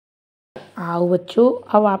आओ बच्चों,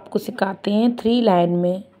 अब आपको सिखाते हैं 3 लाइन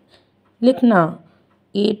में लिखना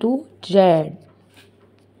A to Z।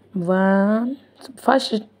 One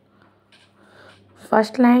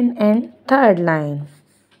first line and third line,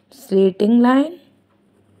 स्लेटिंग line,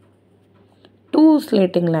 2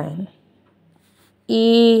 स्लेटिंग line, A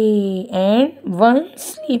and 1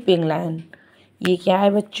 sleeping line. ये क्या है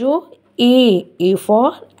बच्चों? A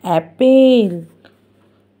for Apple,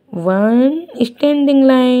 1 standing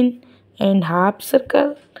line and half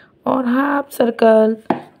circle और हाफ सर्कल।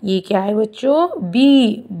 ये क्या है बच्चों?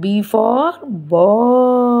 B for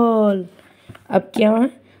ball. अब क्या है?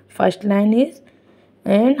 First line is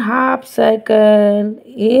and half circle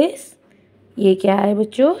is, ये क्या है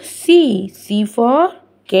बच्चों? C for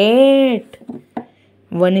cat,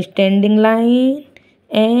 1 standing line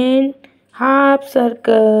and half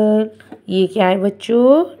circle. ये क्या है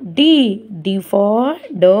बच्चों? D for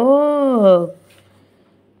dog,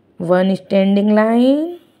 1 standing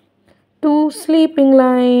line, 2 sleeping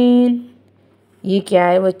line. ये क्या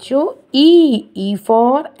है बच्चों? E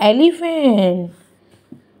for elephant,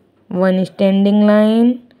 1 standing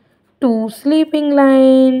line, 2 sleeping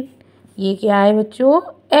line. ये क्या है बच्चों?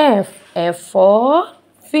 F for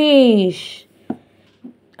fish,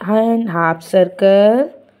 and half circle,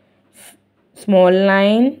 small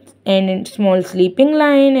line and small sleeping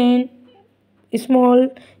line and small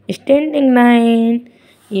standing line।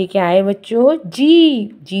 ये क्या है बच्चों?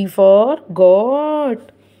 G for goat,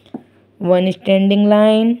 1 standing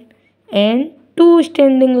line and 2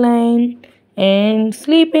 standing line and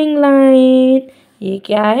sleeping line। ये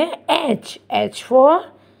क्या है? H for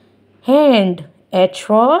hand,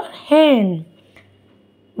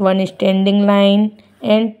 1 standing line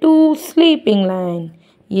and 2 sleeping line।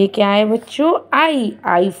 ये क्या है बच्चों?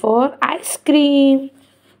 I for ice cream,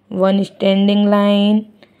 1 standing line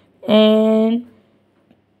and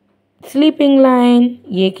sleeping line।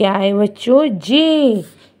 ये क्या है बच्चों?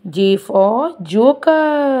 J for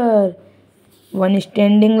joker, 1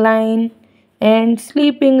 standing line and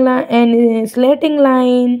sleeping line and slating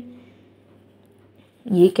line।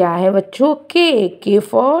 ये क्या है बच्चों? K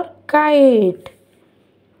for kite,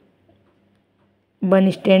 1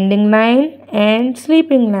 standing line and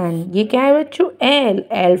sleeping line. ये क्या है बच्चों?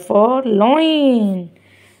 L for lion,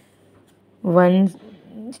 1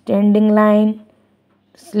 standing line,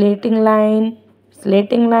 स्लेटिंग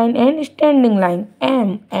line and standing line.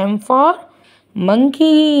 M for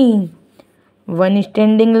monkey, 1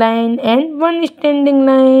 standing line and 1 standing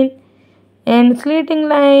line and स्लेटिंग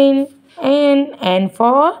line and N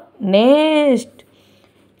for nest,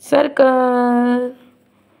 circle.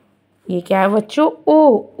 ये क्या है बच्चों?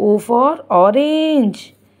 O for orange,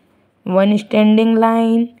 1 standing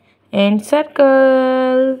line and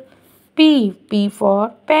circle. P for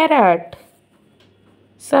parrot,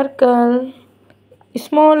 circle,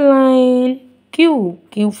 small line.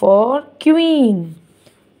 Q for queen,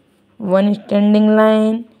 1 standing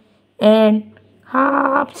line and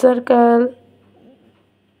half circle,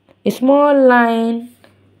 small line.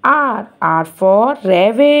 R for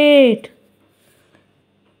rabbit,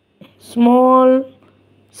 small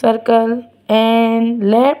circle and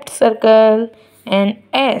left circle and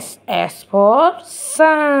S for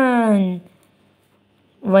sun,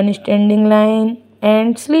 1 standing line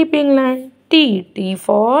and sleeping line। T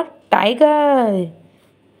for tiger,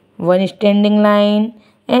 1 standing line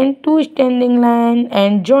and 2 standing line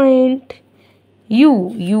and joint।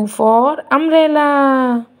 U for umbrella,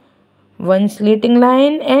 1 slating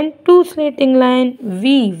line and 2 slating line।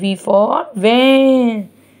 V for van,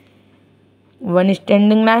 1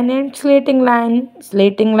 standing line and slating line,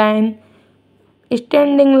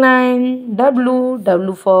 standing line।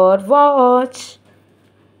 W for watch,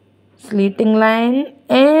 slating line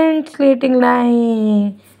and slating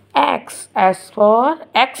line। X for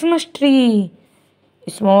Xmas tree,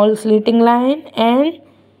 small slating line and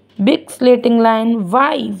big slating line।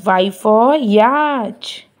 Y for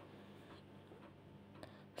yacht,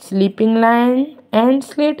 sleeping line and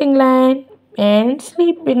slating line and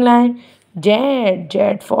sleeping line।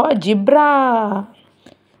 Z for zebra।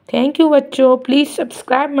 Thank you बच्चों, please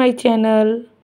subscribe my channel।